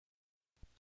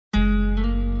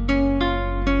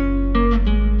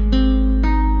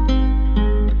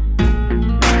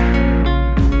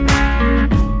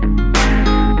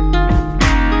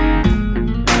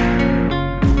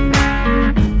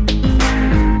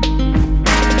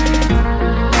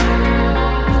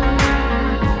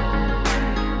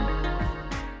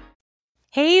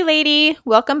lady.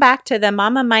 Welcome back to the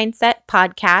Mama Mindset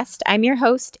podcast. I'm your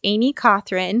host, Amy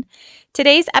Cothran.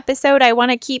 Today's episode I want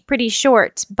to keep pretty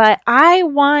short, but I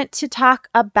want to talk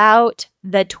about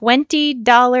the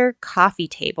 $20 coffee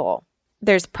table.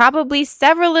 There's probably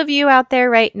several of you out there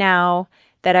right now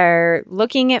that are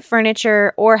looking at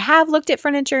furniture or have looked at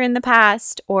furniture in the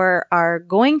past or are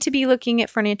going to be looking at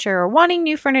furniture or wanting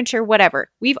new furniture, whatever.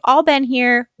 We've all been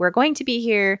here. We're going to be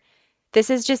here. This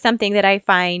is just something that I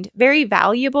find very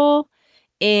valuable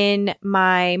in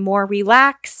my more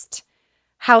relaxed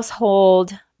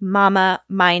household mama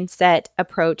mindset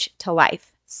approach to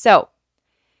life. So,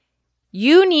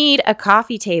 you need a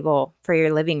coffee table for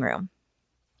your living room.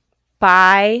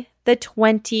 Buy the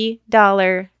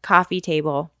 $20 coffee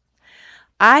table.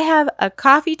 I have a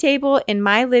coffee table in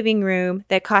my living room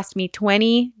that cost me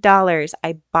 $20.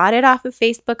 I bought it off of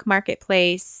Facebook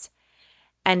Marketplace,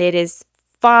 and it is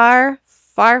far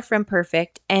from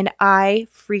perfect, and I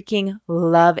freaking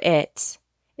love it.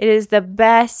 It is the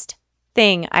best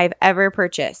thing I've ever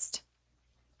purchased.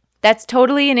 That's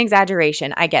totally an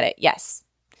exaggeration. I get it. Yes.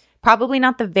 Probably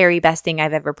not the very best thing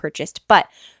I've ever purchased, but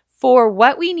for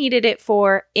what we needed it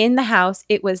for in the house,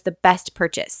 it was the best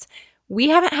purchase. We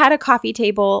haven't had a coffee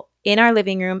table in our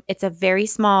living room. It's a very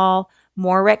small,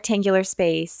 more rectangular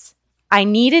space. I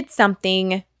wanted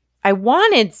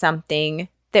something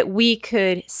that we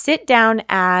could sit down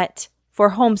at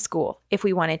for homeschool if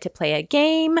we wanted to play a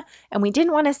game, and we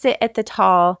didn't want to sit at the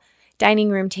tall dining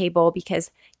room table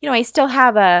because, I still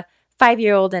have a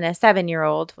 5-year-old and a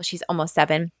 7-year-old. Well, she's almost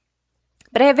 7.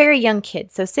 But I have very young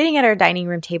kids, so sitting at our dining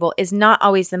room table is not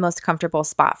always the most comfortable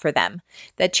spot for them.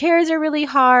 The chairs are really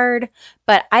hard,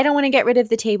 but I don't want to get rid of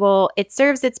the table. It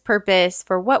serves its purpose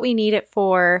for what we need it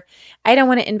for. I don't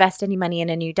want to invest any money in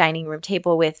a new dining room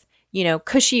table with,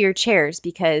 cushier chairs,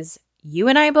 because you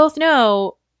and I both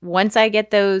know once I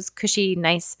get those cushy,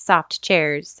 nice, soft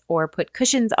chairs or put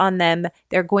cushions on them,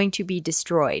 they're going to be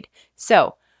destroyed.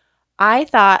 So I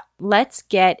thought, let's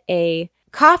get a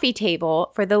coffee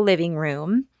table for the living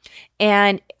room,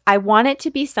 and I want it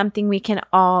to be something we can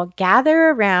all gather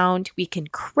around, we can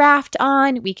craft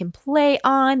on, we can play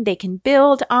on, they can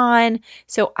build on.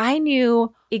 So I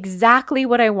knew exactly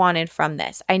what I wanted from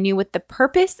this. I knew what the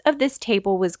purpose of this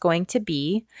table was going to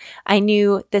be. I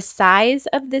knew the size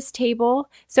of this table.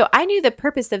 So I knew the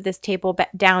purpose of this table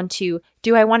down to,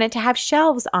 do I want it to have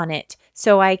shelves on it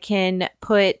so I can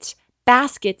put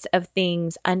baskets of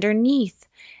things underneath?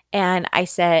 And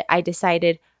I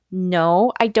decided,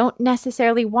 no, I don't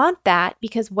necessarily want that,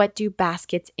 because what do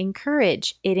baskets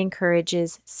encourage? It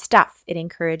encourages stuff. It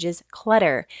encourages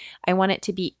clutter. I want it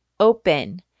to be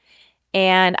open,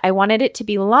 and I wanted it to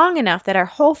be long enough that our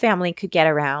whole family could get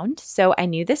around. So I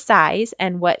knew the size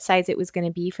and what size it was going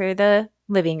to be for the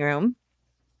living room.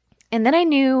 And then I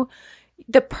knew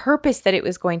the purpose that it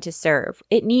was going to serve.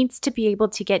 It needs to be able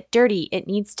to get dirty. It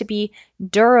needs to be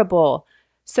durable.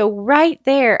 So right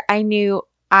there, I knew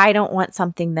I don't want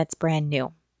something that's brand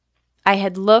new. I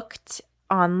had looked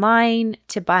online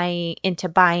into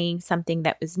buying something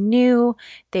that was new.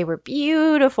 They were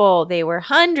beautiful. They were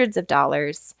hundreds of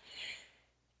dollars.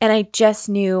 And I just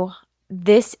knew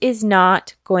this is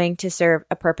not going to serve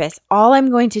a purpose. All I'm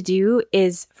going to do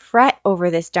is fret over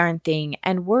this darn thing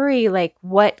and worry like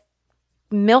what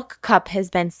milk cup has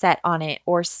been set on it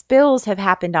or spills have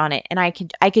happened on it. And I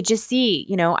could just see,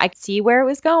 I could see where it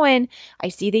was going. I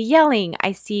see the yelling.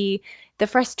 I see the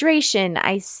frustration.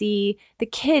 I see the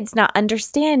kids not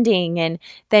understanding, and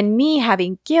then me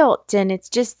having guilt. And it's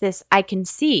just this, I can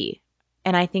see,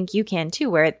 and I think you can too,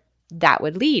 where that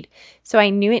would lead. So I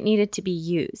knew it needed to be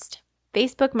used.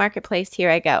 Facebook Marketplace, here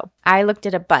I go. I looked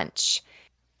at a bunch.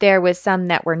 There was some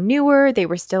that were newer. They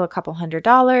were still a couple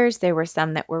 $100s. There were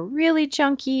some that were really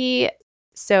junky.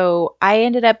 So I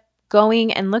ended up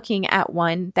going and looking at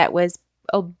one that was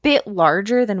a bit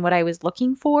larger than what I was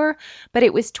looking for, but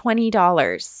it was $20.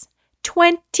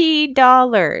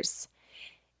 $20.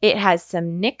 It has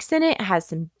some nicks in it. It has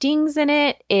some dings in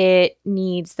it. It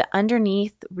needs the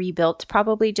underneath rebuilt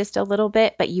probably just a little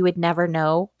bit, but you would never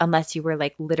know unless you were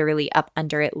like literally up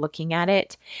under it looking at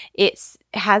it. It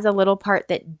has a little part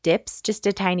that dips just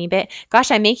a tiny bit.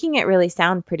 Gosh, I'm making it really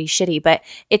sound pretty shitty, but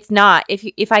it's not.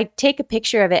 If I take a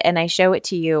picture of it and I show it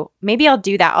to you, maybe I'll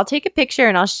do that. I'll take a picture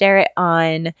and I'll share it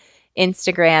on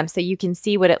Instagram so you can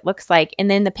see what it looks like. And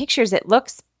then the pictures, it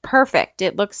looks perfect.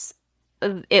 It looks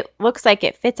like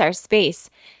it fits our space.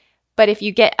 But if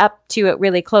you get up to it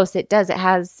really close, it does. It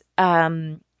has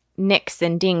nicks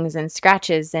and dings and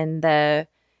scratches in the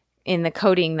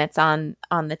coating that's on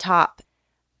the top.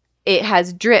 It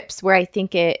has drips where I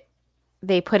think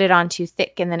they put it on too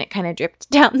thick and then it kind of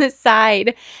dripped down the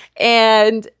side.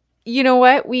 And you know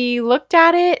what? We looked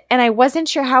at it and I wasn't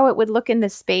sure how it would look in the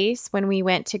space when we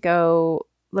went to go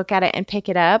look at it and pick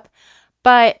it up.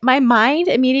 But my mind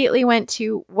immediately went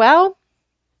to, well,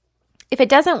 if it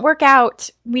doesn't work out,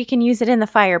 we can use it in the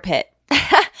fire pit.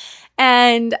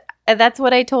 And that's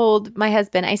what I told my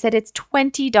husband. I said, it's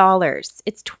 $20.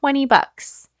 It's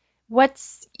 $20.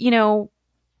 What's,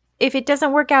 if it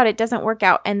doesn't work out, it doesn't work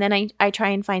out. And then I try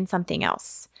and find something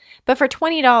else. But for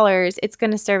 $20, it's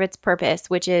going to serve its purpose,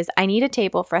 which is I need a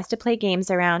table for us to play games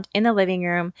around in the living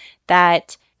room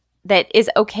that is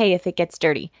okay if it gets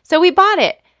dirty. So we bought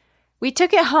it. We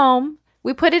took it home.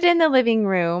 We put it in the living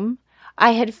room.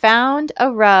 I had found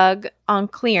a rug on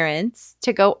clearance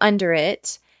to go under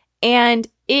it, and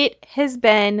it has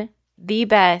been the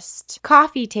best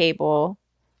coffee table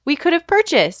we could have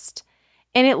purchased.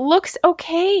 And it looks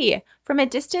okay. From a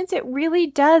distance, it really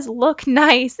does look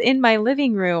nice in my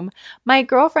living room. My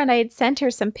girlfriend, I had sent her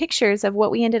some pictures of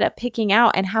what we ended up picking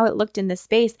out and how it looked in the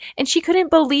space, and she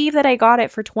couldn't believe that I got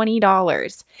it for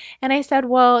 $20. And I said,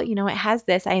 well, it has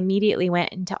this. I immediately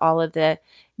went into all of the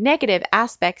negative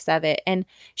aspects of it. And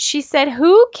she said,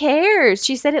 who cares?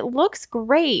 She said, it looks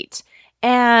great.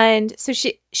 And so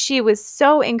she was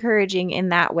so encouraging in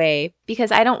that way,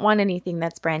 because I don't want anything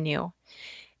that's brand new.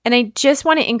 And I just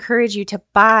want to encourage you to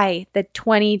buy the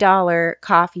 $20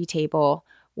 coffee table.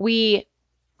 We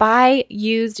buy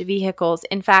used vehicles.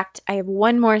 In fact, I have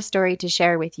one more story to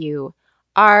share with you.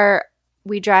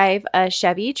 We drive a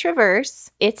Chevy Traverse.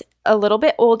 It's a little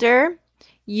bit older,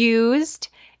 used.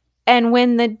 And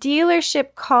when the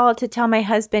dealership called to tell my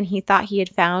husband he thought he had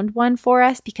found one for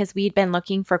us because we'd been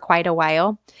looking for quite a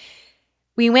while,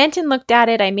 we went and looked at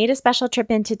it. I made a special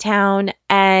trip into town,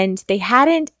 and they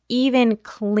hadn't even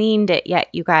cleaned it yet,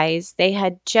 you guys. They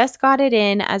had just got it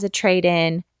in as a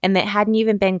trade-in, and it hadn't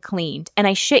even been cleaned. And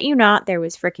I shit you not, there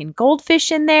was freaking goldfish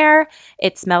in there.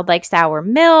 It smelled like sour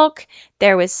milk.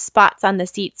 There was spots on the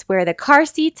seats where the car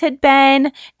seats had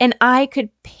been. And I could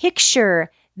picture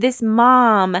this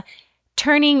mom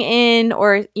turning in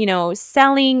or,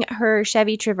 selling her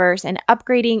Chevy Traverse and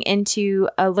upgrading into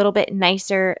a little bit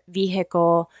nicer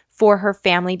vehicle for her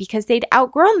family because they'd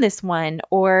outgrown this one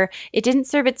or it didn't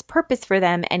serve its purpose for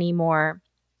them anymore.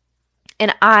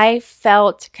 And I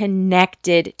felt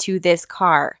connected to this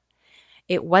car.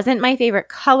 It wasn't my favorite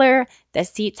color. The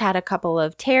seats had a couple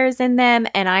of tears in them,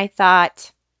 and I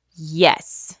thought,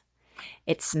 yes.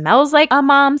 It smells like a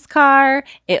mom's car.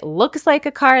 It looks like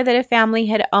a car that a family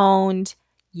had owned.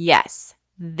 Yes,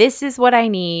 this is what I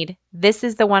need. This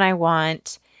is the one I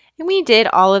want. And we did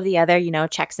all of the other,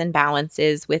 checks and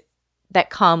balances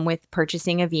that come with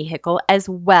purchasing a vehicle as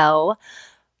well.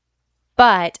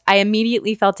 But I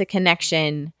immediately felt a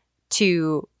connection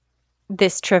to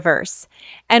this Traverse.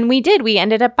 And we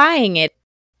ended up buying it.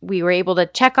 We were able to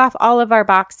check off all of our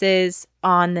boxes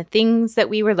on the things that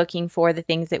we were looking for, the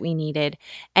things that we needed.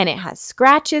 And it has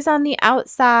scratches on the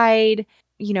outside.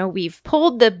 We've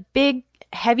pulled the big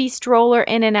heavy stroller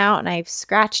in and out, and I've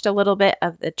scratched a little bit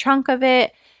of the trunk of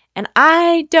it. And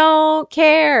I don't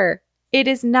care. It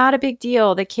is not a big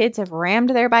deal. The kids have rammed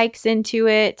their bikes into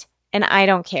it, and I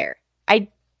don't care. I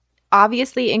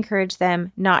obviously encourage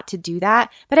them not to do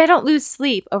that, but I don't lose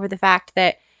sleep over the fact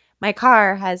that my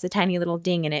car has a tiny little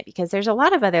ding in it because there's a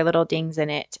lot of other little dings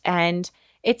in it, and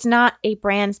it's not a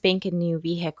brand spanking new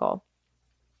vehicle.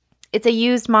 It's a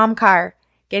used mom car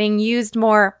getting used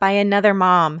more by another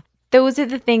mom. Those are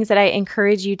the things that I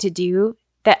encourage you to do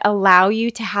that allow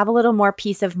you to have a little more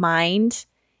peace of mind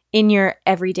in your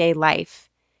everyday life.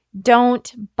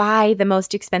 Don't buy the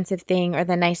most expensive thing or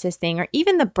the nicest thing or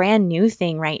even the brand new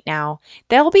thing right now.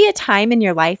 There'll be a time in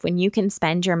your life when you can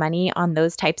spend your money on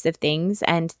those types of things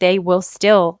and they will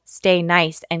still stay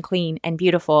nice and clean and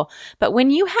beautiful. But when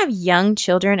you have young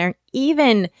children or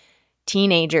even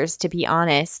teenagers, to be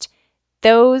honest,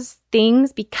 those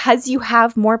things, because you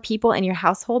have more people in your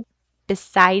household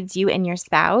besides you and your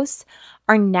spouse,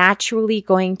 are naturally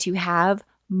going to have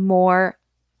more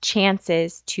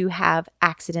chances to have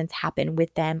accidents happen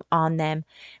with them, on them,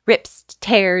 rips,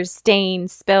 tears,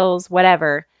 stains, spills,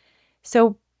 whatever.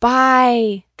 So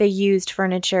buy the used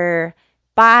furniture,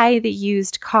 buy the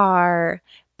used car,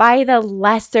 buy the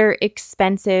lesser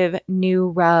expensive new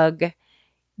rug.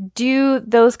 Do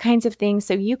those kinds of things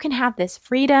so you can have this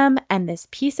freedom and this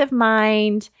peace of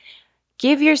mind.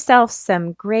 Give yourself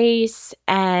some grace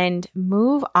and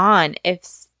move on.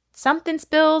 If something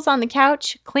spills on the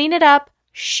couch, clean it up.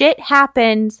 Shit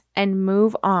happens and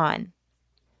move on.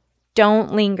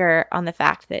 Don't linger on the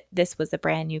fact that this was a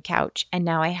brand new couch and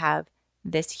now I have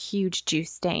this huge juice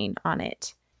stain on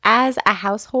it. As a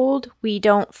household, we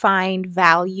don't find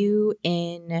value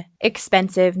in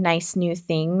expensive, nice new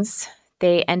things.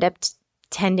 They end up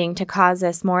tending to cause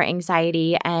us more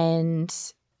anxiety and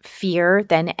fear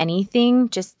than anything,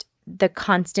 just the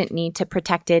constant need to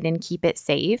protect it and keep it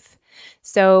safe.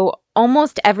 So,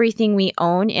 almost everything we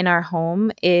own in our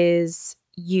home is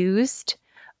used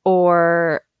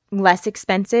or less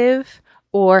expensive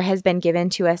or has been given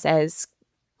to us as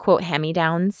quote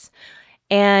hand-me-downs.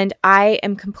 And I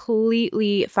am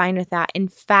completely fine with that. In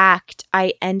fact,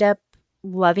 I end up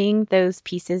loving those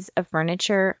pieces of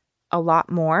furniture a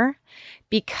lot more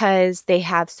because they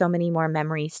have so many more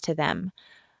memories to them.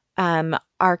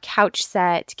 Our couch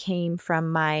set came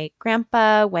from my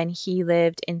grandpa when he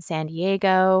lived in San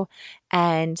Diego,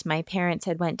 and my parents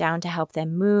had went down to help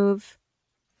them move,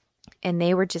 and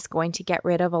they were just going to get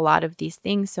rid of a lot of these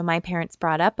things. So my parents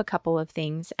brought up a couple of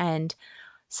things, and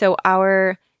so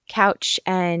our couch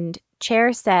and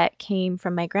chair set came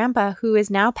from my grandpa, who is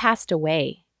now passed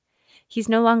away. He's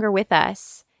no longer with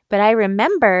us, but I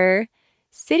remember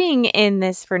sitting in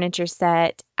this furniture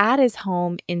set at his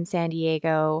home in San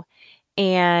Diego,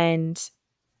 and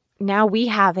now we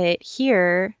have it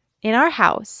here in our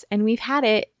house, and we've had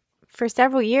it for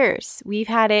several years. We've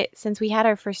had it since we had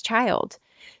our first child.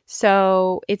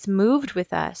 So it's moved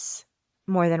with us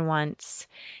more than once,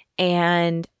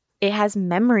 and it has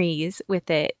memories with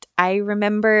it. I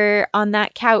remember on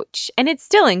that couch, and it's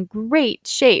still in great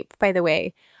shape, by the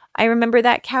way. I remember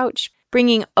that couch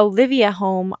bringing Olivia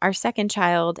home, our second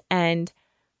child, and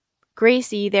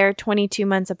Gracie, they're 22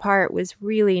 months apart, was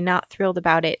really not thrilled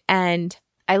about it. And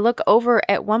I look over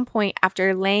at one point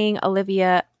after laying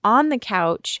Olivia on the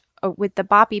couch with the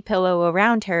boppy pillow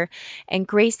around her, and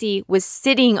Gracie was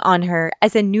sitting on her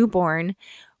as a newborn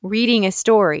reading a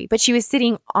story, but she was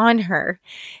sitting on her.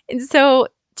 And so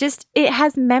just it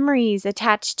has memories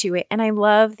attached to it, and I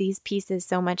love these pieces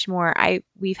so much more.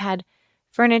 We've had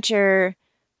furniture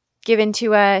given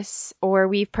to us or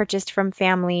we've purchased from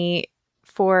family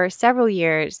for several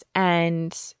years,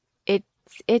 and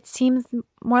it seems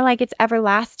more like it's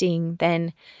everlasting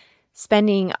than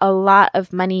spending a lot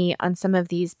of money on some of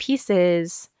these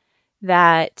pieces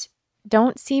that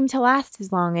don't seem to last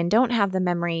as long and don't have the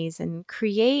memories and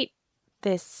create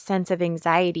this sense of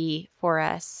anxiety for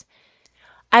us.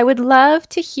 I would love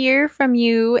to hear from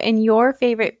you and your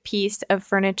favorite piece of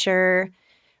furniture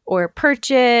or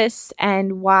purchase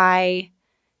and why.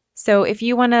 So if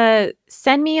you want to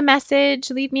send me a message,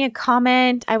 leave me a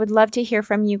comment. I would love to hear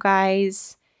from you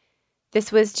guys.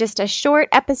 This was just a short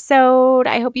episode.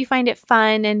 I hope you find it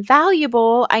fun and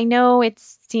valuable. I know it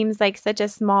seems like such a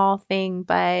small thing,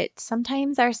 but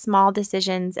sometimes our small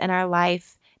decisions in our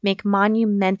life make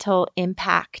monumental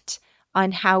impact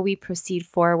on how we proceed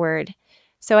forward.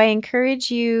 So I encourage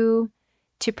you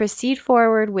to proceed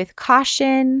forward with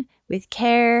caution, with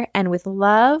care, and with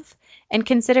love and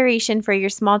consideration for your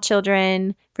small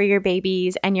children, for your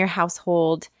babies, and your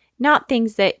household, not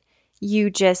things that you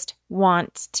just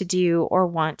want to do or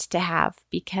want to have,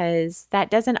 because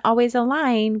that doesn't always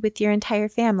align with your entire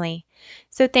family.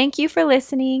 So thank you for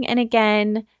listening. And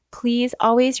again, please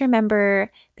always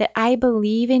remember that I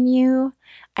believe in you.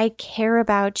 I care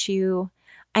about you.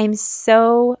 I'm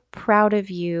so proud of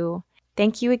you.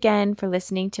 Thank you again for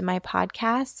listening to my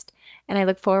podcast, and I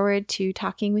look forward to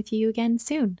talking with you again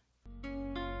soon.